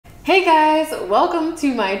Hey guys, welcome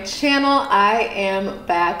to my channel. I am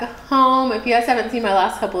back home. If you guys haven't seen my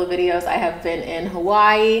last couple of videos, I have been in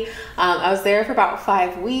Hawaii. I was there for about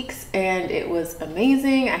 5 weeks and it was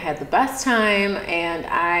amazing. I had the best time and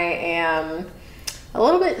I am a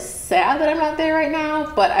little bit sad that I'm not there right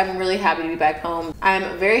now, but I'm really happy to be back home.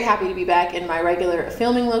 I'm very happy to be back in my regular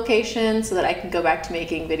filming location so that I can go back to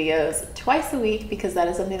making videos twice a week, because that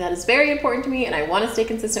is something that is very important to me and I want to stay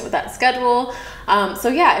consistent with that schedule. So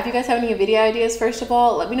yeah, if you guys have any video ideas, first of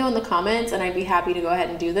all, let me know in the comments and I'd be happy to go ahead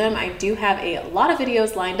and do them. I do have a lot of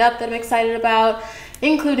videos lined up that I'm excited about,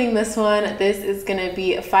 including this one. This is gonna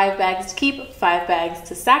be 5 bags to keep, 5 bags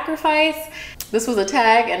to sacrifice. This was a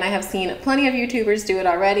tag and I have seen plenty of YouTubers do it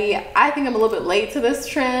already. I think I'm a little bit late to this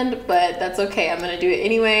trend, but that's okay. I'm gonna do it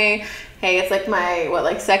anyway. Hey, it's like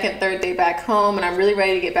my, second, third day back home and I'm really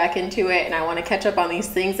ready to get back into it and I wanna catch up on these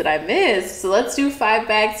things that I missed. So let's do 5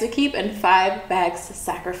 bags to keep and 5 bags to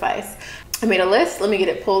sacrifice. I made a list, let me get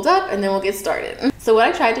it pulled up and then we'll get started. So what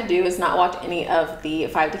I tried to do is not watch any of the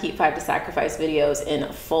 5 to keep, 5 to sacrifice videos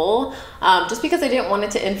in full, just because I didn't want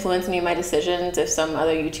it to influence any of my decisions. If some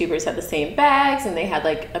other YouTubers had the same bags and they had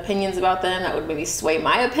like opinions about them, that would maybe sway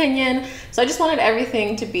my opinion. So I just wanted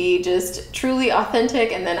everything to be just truly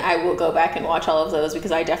authentic, and then I will go back and watch all of those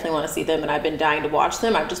because I definitely want to see them and I've been dying to watch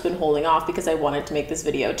them. I've just been holding off because I wanted to make this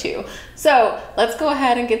video too. So let's go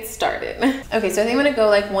ahead and get started. Okay, so I think I'm gonna go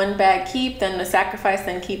like 1 bag keep, then a sacrifice,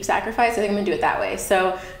 then keep sacrifice. I think I'm gonna do it that way.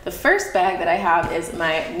 So the first bag that I have is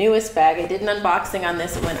my newest bag. I did an unboxing on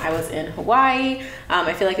this when I was in Hawaii.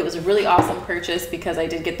 I feel like it was a really awesome purchase because I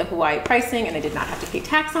did get the Hawaii pricing and I did not have to pay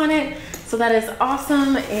tax on it. So that is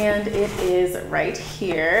awesome, and it is right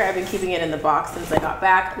here. I've been keeping it in the box since I got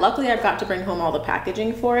back. Luckily, I've got to bring home all the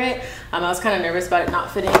packaging for it. I was kind of nervous about it not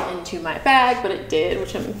fitting into my bag, but it did,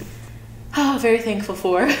 which I'm very thankful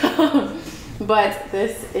for. But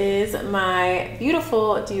this is my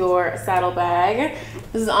beautiful Dior Saddle bag.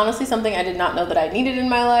 This is honestly something I did not know that I needed in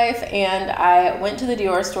my life, and I went to the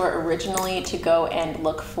Dior store originally to go and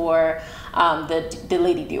look for the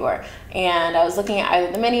Lady Dior, and I was looking at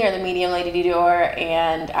either the mini or the medium Lady Dior,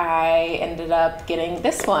 and I ended up getting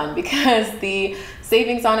this one because the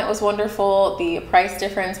savings on it was wonderful. The price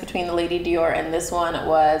difference between the Lady Dior and this one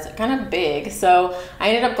was kind of big, so I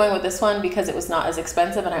ended up going with this one because it was not as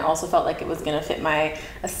expensive, and I also felt like it was gonna fit my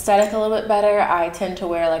aesthetic a little bit better. I tend to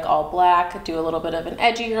wear like all black, do a little bit of an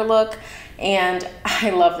edgier look, and I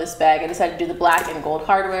love this bag. I decided to do the black and gold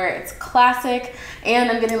hardware. It's classic, and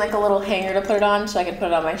I'm getting like a little hanger to put it on so I can put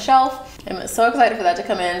it on my shelf. I'm so excited for that to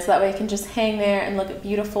come in so that way it can just hang there and look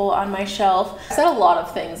beautiful on my shelf. I said a lot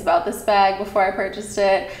of things about this bag before I purchased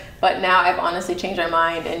it, but now I've honestly changed my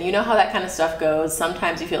mind, and you know how that kind of stuff goes.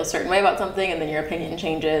 Sometimes you feel a certain way about something and then your opinion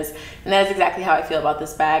changes, and that is exactly how I feel about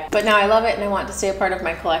this bag. But now I love it and I want it to stay a part of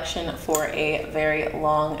my collection for a very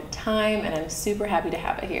long time, and I'm super happy to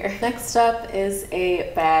have it here. Next up is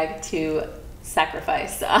a bag to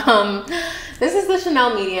sacrifice. This is the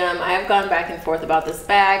Chanel medium. I have gone back and forth about this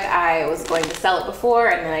bag. I was going to sell it before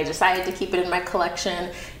and then I decided to keep it in my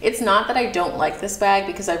collection. It's not that I don't like this bag,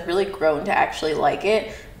 because I've really grown to actually like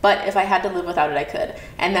it, but if I had to live without it, I could.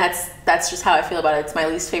 And that's just how I feel about it. It's my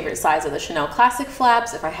least favorite size of the Chanel Classic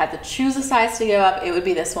flaps. If I had to choose a size to give up, it would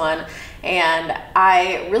be this one. And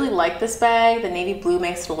I really like this bag. The navy blue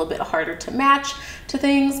makes it a little bit harder to match to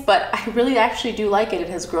things, but I really actually do like it. It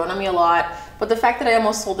has grown on me a lot. But the fact that I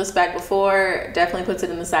almost sold this bag before definitely puts it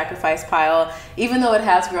in the sacrifice pile, even though it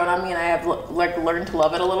has grown on me and I have learned to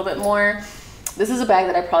love it a little bit more. This is a bag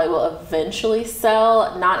that I probably will eventually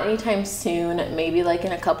sell, not anytime soon, maybe like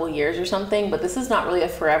in a couple years or something, but this is not really a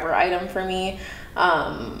forever item for me.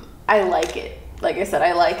 I like it. Like I said,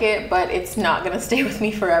 I like it, but it's not gonna stay with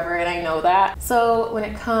me forever, and I know that. So when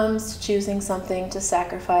it comes to choosing something to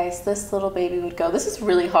sacrifice, this little baby would go. This is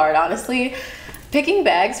really hard, honestly. Picking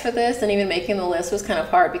bags for this and even making the list was kind of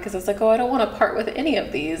hard because it's like, oh, I don't want to part with any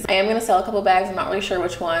of these. I am going to sell a couple bags. I'm not really sure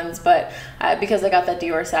which ones, but because I got that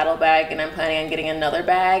Dior Saddle bag and I'm planning on getting another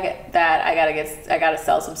bag, that I gotta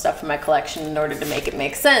sell some stuff from my collection in order to make it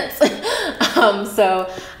make sense.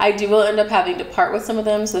 So I will end up having to part with some of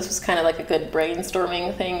them. So this was kind of like a good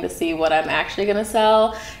brainstorming thing to see what I'm actually going to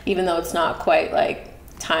sell, even though it's not quite like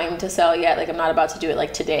time to sell yet. Like I'm not about to do it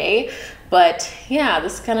like today, but yeah,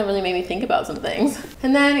 this kind of really made me think about some things.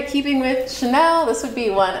 And then keeping with Chanel, this would be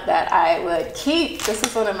one that I would keep. This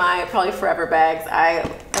is one of my probably forever bags. I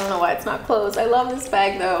don't know why it's not closed. I love this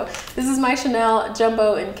bag though. This is my Chanel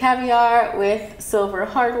Jumbo in Caviar with silver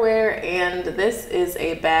hardware, and this is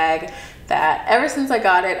a bag that ever since I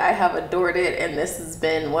got it, I have adored it, and this has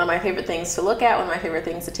been one of my favorite things to look at, one of my favorite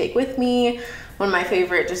things to take with me one of my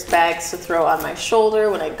favorite just bags to throw on my shoulder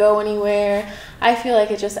when I go anywhere. I feel like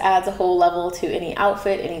it just adds a whole level to any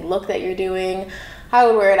outfit, any look that you're doing. I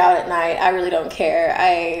would wear it out at night. I really don't care.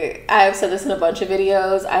 I've said this in a bunch of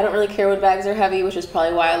videos. I don't really care when bags are heavy, which is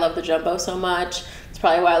probably why I love the Jumbo so much. It's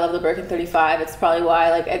probably why I love the Birkin 35. It's probably why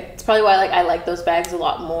I like those bags a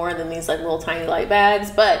lot more than these like little tiny light bags.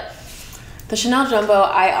 But the Chanel Jumbo,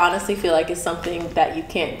 I honestly feel like is something that you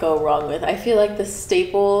can't go wrong with. I feel like the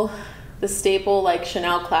staple like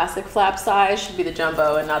Chanel classic flap size should be the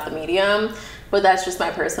Jumbo and not the medium. But that's just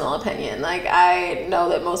my personal opinion. Like, I know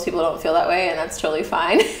that most people don't feel that way, and that's totally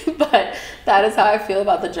fine. But that is how I feel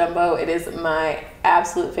about the Jumbo. It is my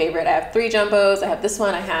absolute favorite. I have 3 Jumbos. I have this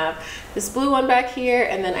one, I have this blue one back here,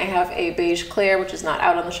 and then I have a beige Claire, which is not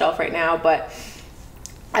out on the shelf right now, but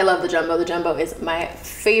I love the Jumbo. The Jumbo is my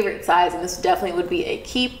favorite size, and this definitely would be a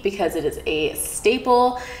keep because it is a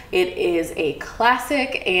staple. It is a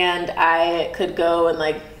classic, and I could go and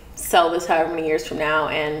like sell this however many years from now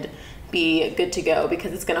and be good to go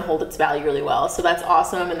because it's going to hold its value really well. So that's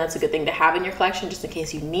awesome, and that's a good thing to have in your collection just in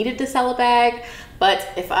case you needed to sell a bag. But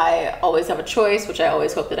if I always have a choice, which I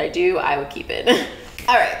always hope that I do, I would keep it.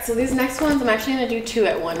 All right, so these next ones, I'm actually going to do 2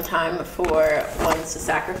 at one time for ones to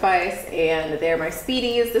sacrifice, and they're my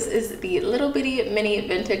Speedies. This is the little bitty mini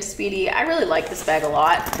vintage Speedy. I really like this bag a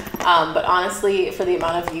lot, but honestly, for the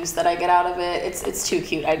amount of use that I get out of it, it's too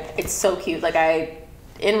cute. It's so cute. Like,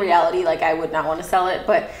 in reality, like, I would not want to sell it,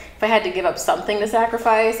 but if I had to give up something to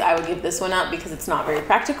sacrifice, I would give this one up because it's not very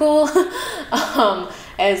practical.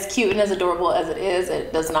 As cute and as adorable as it is,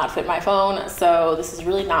 it does not fit my phone. So this is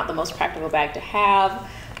really not the most practical bag to have,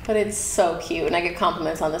 but it's so cute. And I get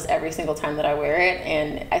compliments on this every single time that I wear it.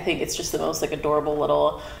 And I think it's just the most like adorable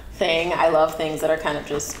little thing. I love things that are kind of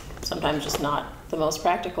just sometimes just not the most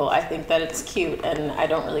practical. I think that it's cute and I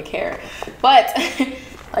don't really care. But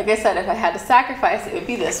like I said, if I had to sacrifice, it would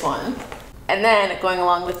be this one. And then going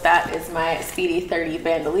along with that is my Speedy 30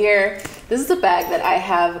 bandolier. This is a bag that I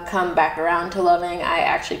have come back around to loving. I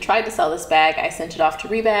actually tried to sell this bag. I sent it off to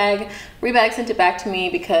Rebag. Rebag sent it back to me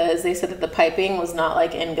because they said that the piping was not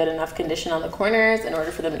like in good enough condition on the corners in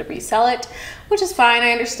order for them to resell it, which is fine.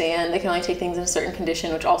 I understand. They can only take things in a certain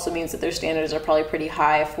condition, which also means that their standards are probably pretty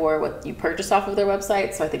high for what you purchase off of their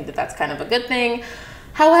website. So I think that that's kind of a good thing.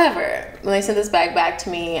 However, when they sent this bag back to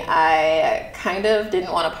me, I kind of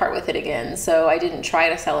didn't want to part with it again, so I didn't try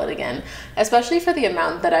to sell it again, especially for the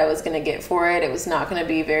amount that I was going to get for it. It was not going to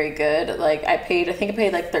be very good. Like, I think I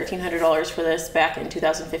paid like $1,300 for this back in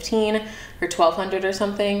 2015 or $1,200 or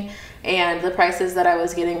something, and the prices that I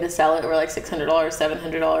was getting to sell it were like $600, $700,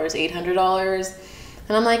 $800,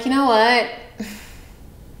 and I'm like, you know what?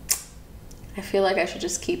 I feel like I should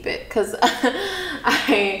just keep it because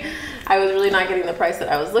I was really not getting the price that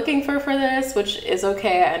I was looking for this, which is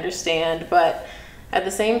okay, I understand, but at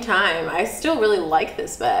the same time, I still really like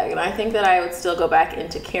this bag, and I think that I would still go back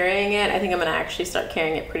into carrying it. I think I'm gonna actually start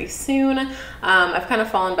carrying it pretty soon. I've kind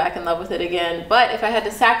of fallen back in love with it again, but if I had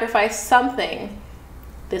to sacrifice something,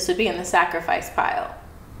 this would be in the sacrifice pile.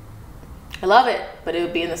 I love it, but it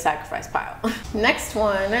would be in the sacrifice pile. Next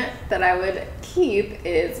one that I would keep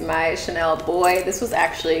is my Chanel Boy. This was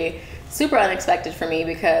actually super unexpected for me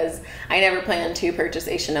because I never planned to purchase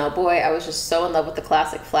a Chanel Boy. I was just so in love with the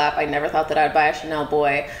classic flap. I never thought that I'd buy a Chanel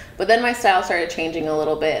Boy, but then my style started changing a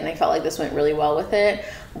little bit and I felt like this went really well with it.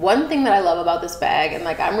 One thing that I love about this bag, and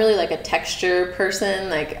like I'm really like a texture person,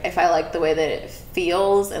 like if I like the way that it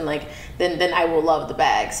feels, and like then I will love the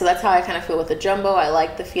bag. So that's how I kind of feel with the Jumbo. I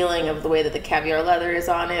like the feeling of the way that the caviar leather is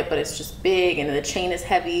on it, but it's just big and the chain is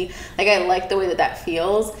heavy. Like I like the way that that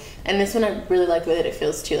feels. And this one I really like the way that it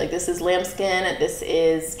feels too. Like this is lambskin, this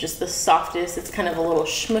is just the softest, it's kind of a little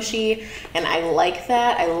smushy, and I like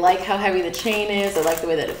that. I like how heavy the chain is, I like the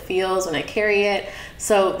way that it feels when I carry it.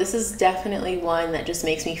 So this is definitely one that just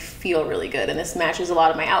makes me feel really good, and this matches a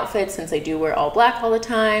lot of my outfits since I do wear all black all the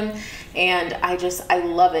time, and I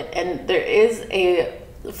love it. And there is a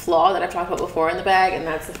flaw that I've talked about before in the bag, and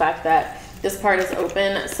that's the fact that this part is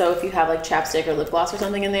open, so if you have like chapstick or lip gloss or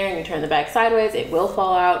something in there and you turn the bag sideways, it will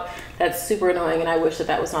fall out. That's super annoying, and I wish that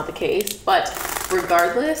that was not the case. But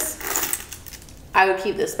regardless, I would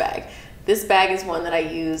keep this bag. This bag is one that I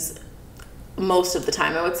use most of the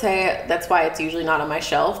time, I would say. That's why it's usually not on my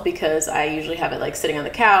shelf, because I usually have it like sitting on the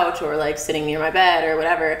couch or like sitting near my bed or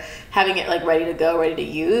whatever, having it like ready to go, ready to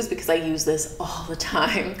use, because I use this all the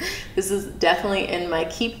time. This is definitely in my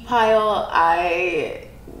keep pile. I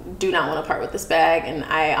do not want to part with this bag, and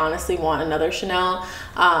I honestly want another Chanel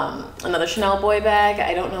Boy bag.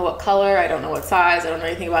 I don't know what color, I don't know what size, I don't know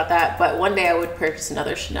anything about that, but one day I would purchase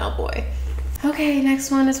another Chanel Boy. Okay,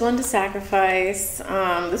 next one is one to sacrifice.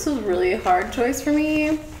 This was really a hard choice for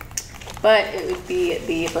me, but it would be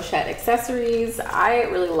the Pochette Accessories. I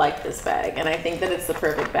really like this bag, and I think that it's the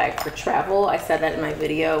perfect bag for travel. I said that in my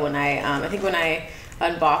video when I think when I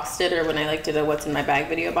unboxed it, or when I like did a what's in my bag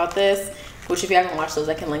video about this, which if you haven't watched those,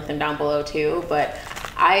 I can link them down below too. But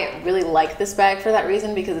I really like this bag for that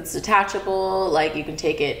reason, because it's detachable. Like, you can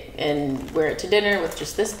take it and wear it to dinner with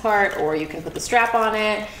just this part, or you can put the strap on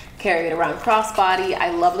it, carry it around crossbody.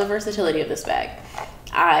 I love the versatility of this bag.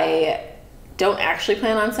 I don't actually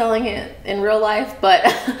plan on selling it in real life, but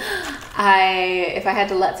if I had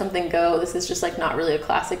to let something go, this is just like not really a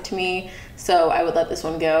classic to me, so I would let this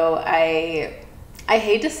one go. I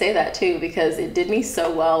hate to say that too, because it did me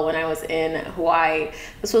so well when I was in Hawaii.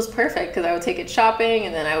 This was perfect because I would take it shopping,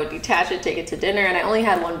 and then I would detach it, take it to dinner, and I only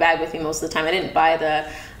had one bag with me most of the time. I didn't buy the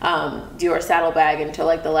Dior Saddle bag until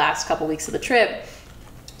like the last couple weeks of the trip.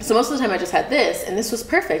 So most of the time I just had this, and this was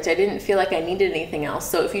perfect. I didn't feel like I needed anything else.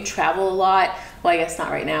 So if you travel a lot, well, I guess not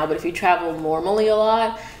right now, but if you travel normally a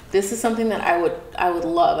lot, this is something that I would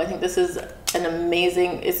love. I think this is an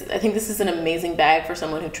amazing bag for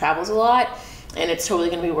someone who travels a lot, and it's totally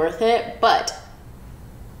gonna be worth it. But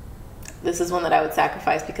this is one that I would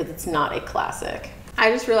sacrifice because it's not a classic. I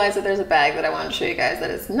just realized that there's a bag that I wanted to show you guys that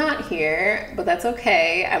is not here, but that's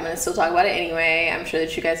okay. I'm gonna still talk about it anyway. I'm sure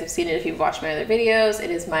that you guys have seen it if you've watched my other videos. It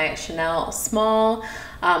is my Chanel small.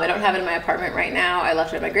 I don't have it in my apartment right now. I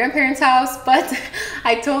left it at my grandparents' house, but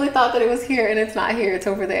I totally thought that it was here, and it's not here, it's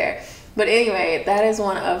over there. But anyway, that is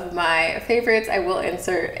one of my favorites. I will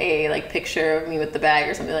insert a picture of me with the bag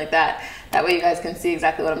or something like that. That way you guys can see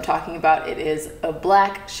exactly what I'm talking about. It is a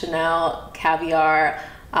black Chanel Caviar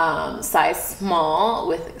size small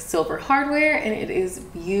with silver hardware, and it is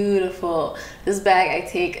beautiful. This bag I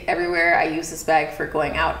take everywhere. I use this bag for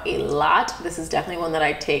going out a lot. This is definitely one that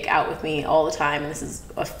I take out with me all the time, and this is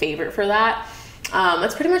a favorite for that.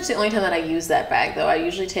 That's pretty much the only time that I use that bag, though. I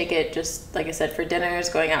usually take it just, like I said, for dinners,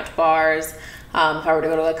 going out to bars. If I were to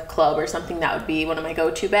go to like a club or something, that would be one of my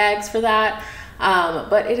go-to bags for that.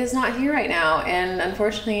 But it is not here right now, and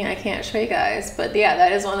unfortunately I can't show you guys. But yeah,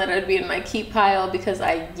 that is one that would be in my keep pile because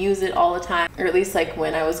I use it all the time, or at least like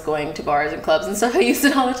when I was going to bars and clubs and stuff, I used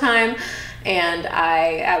it all the time, and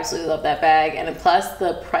I absolutely love that bag. And plus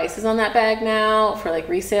the prices on that bag now for like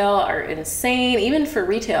resale are insane. Even for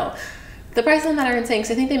retail, the prices on that are insane,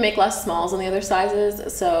 because I think they make less smalls than the other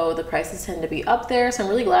sizes, so the prices tend to be up there. So I'm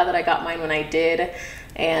really glad that I got mine when I did,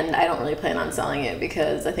 and I don't really plan on selling it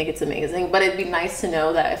because I think it's amazing. But it'd be nice to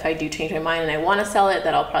know that if I do change my mind and I want to sell it,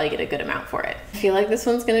 that I'll probably get a good amount for it. I feel like this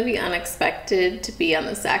one's going to be unexpected to be on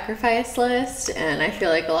the sacrifice list, and I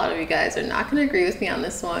feel like a lot of you guys are not going to agree with me on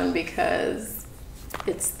this one because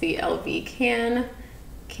it's the LV can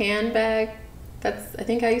bag. That's, I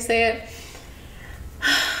think, how you say it.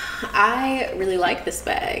 I really like this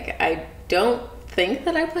bag. I don't think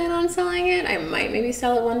that I plan on selling it. I might maybe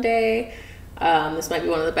sell it one day. This might be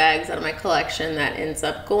one of the bags out of my collection that ends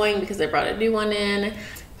up going because I brought a new one in.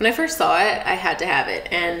 When I first saw it, I had to have it,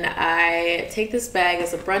 and I take this bag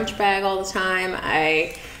as a brunch bag all the time.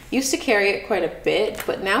 I used to carry it quite a bit,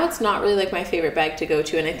 but now it's not really like my favorite bag to go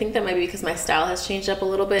to, and I think that might be because my style has changed up a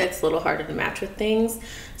little bit. It's a little harder to match with things.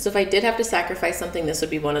 So if I did have to sacrifice something, this would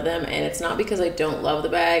be one of them, and it's not because I don't love the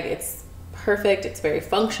bag. It's perfect. It's very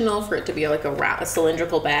functional for it to be like a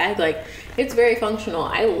cylindrical bag. Like, it's very functional.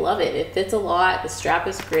 I love it. It fits a lot. The strap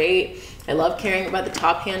is great. I love carrying it by the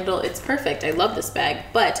top handle. It's perfect. I love this bag,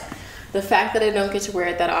 but the fact that I don't get to wear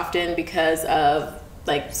it that often because of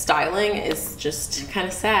like styling is just kind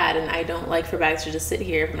of sad, and I don't like for bags to just sit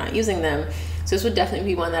here if I'm not using them. So this would definitely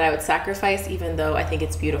be one that I would sacrifice, even though I think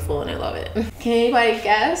it's beautiful and I love it. Can anybody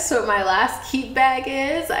guess what my last keep bag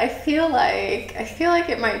is? I feel like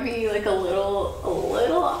it might be like a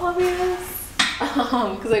little obvious,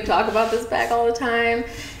 because I talk about this bag all the time.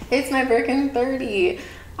 It's my Birkin 30.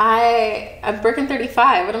 I'm Birkin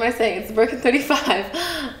 35. What am I saying? It's Birkin 35.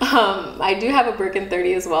 I do have a Birkin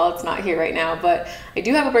 30 as well. It's not here right now, but I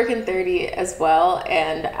do have a Birkin 30 as well.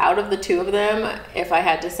 And out of the two of them, if I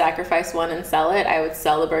had to sacrifice one and sell it, I would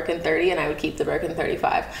sell the Birkin 30 and I would keep the Birkin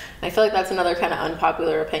 35. And I feel like that's another kind of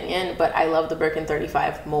unpopular opinion, but I love the Birkin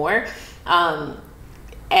 35 more.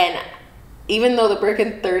 And even though the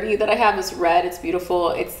Birkin 30 that I have is red, it's beautiful.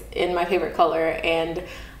 It's in my favorite color, and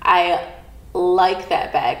I like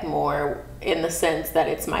that bag more in the sense that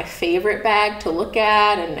it's my favorite bag to look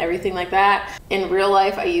at and everything like that. In real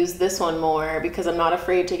life, I use this one more because I'm not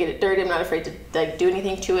afraid to get it dirty. I'm not afraid to like do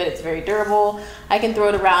anything to it. It's very durable. I can throw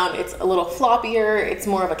it around. It's a little floppier. It's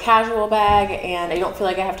more of a casual bag, and I don't feel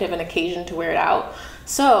like I have to have an occasion to wear it out.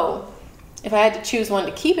 So if I had to choose one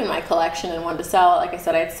to keep in my collection and one to sell, like I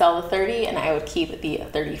said, I'd sell the 30 and I would keep the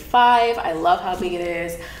 35. I love how big it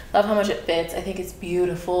is, love how much it fits. I think it's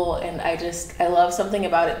beautiful, and I love something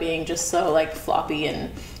about it being just so like floppy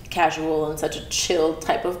and casual and such a chill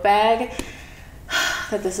type of bag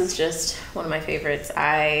that this is just one of my favorites.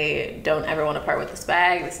 I don't ever want to part with this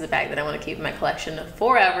bag. This is a bag that I want to keep in my collection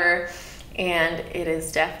forever. And it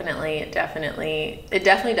is definitely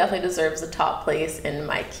deserves the top place in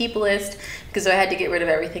my keep list, because if I had to get rid of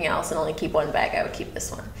everything else and only keep one bag, I would keep this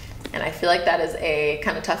one. And I feel like that is a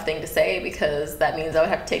kind of tough thing to say, because that means I would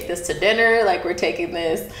have to take this to dinner. Like, we're taking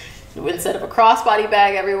this instead of a crossbody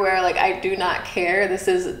bag everywhere. Like, I do not care. This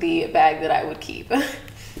is the bag that I would keep.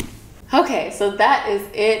 Okay, so that is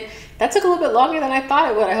it. That took a little bit longer than I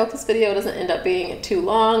thought it would. I hope this video doesn't end up being too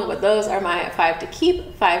long, but those are my 5 to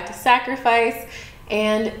keep, 5 to sacrifice.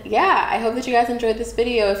 And yeah, I hope that you guys enjoyed this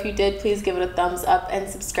video. If you did, please give it a thumbs up and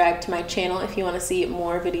subscribe to my channel if you want to see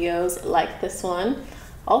more videos like this one.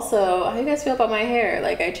 Also, how do you guys feel about my hair?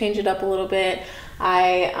 Like, I changed it up a little bit.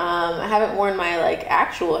 I haven't worn my like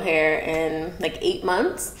actual hair in like 8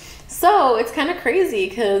 months. So it's kind of crazy,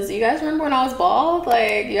 because you guys remember when I was bald?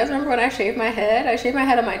 Like, you guys remember when I shaved my head? I shaved my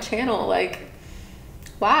head on my channel. Like,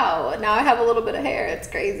 wow, now I have a little bit of hair. It's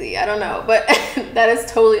crazy. I don't know, but that is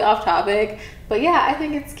totally off topic. But yeah, I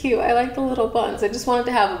think it's cute. I like the little buns. I just wanted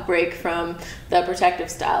to have a break from the protective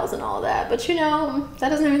styles and all of that. But you know, that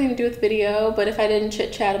doesn't have anything to do with video. But if I didn't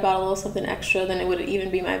chit chat about a little something extra, then it wouldn't even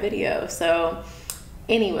be my video. So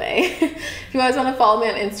anyway, if you guys want to follow me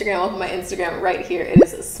on Instagram, I'll put my Instagram right here. It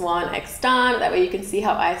is SwanXDon. That way you can see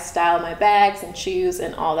how I style my bags and shoes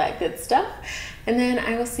and all that good stuff. And then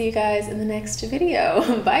I will see you guys in the next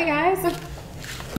video. Bye, guys.